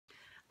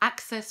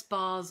Access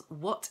bars,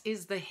 what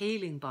is the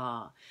healing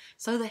bar?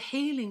 So the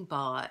healing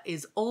bar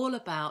is all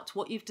about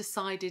what you've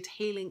decided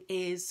healing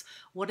is,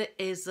 what it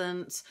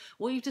isn't,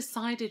 what you've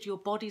decided your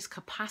body's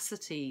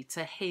capacity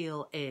to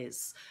heal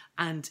is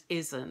and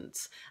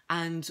isn't,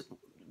 and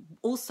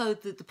also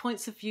the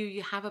points of view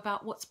you have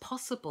about what's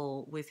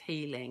possible with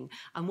healing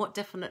and what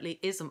definitely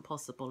isn't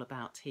possible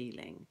about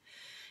healing.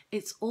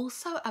 It's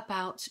also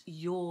about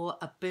your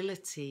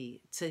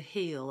ability to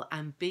heal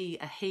and be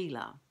a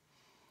healer.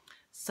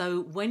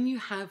 So when you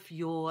have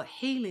your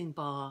healing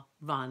bar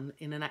run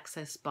in an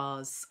Access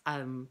Bars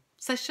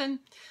session,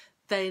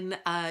 then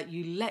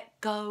you let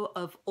go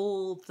of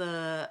all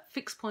the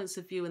fixed points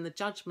of view and the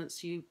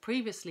judgments you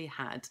previously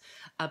had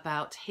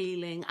about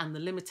healing and the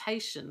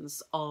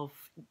limitations of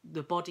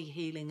the body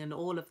healing and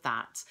all of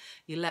that.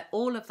 You let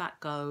all of that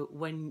go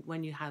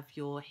when you have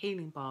your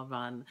healing bar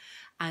run,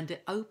 and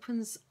it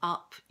opens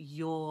up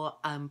your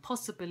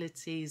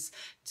possibilities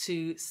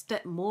to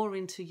step more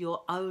into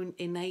your own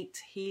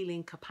innate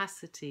healing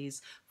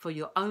capacities for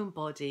your own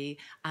body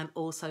and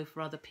also for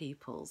other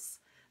people's.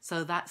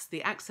 So that's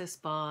the Access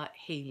Bar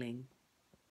healing.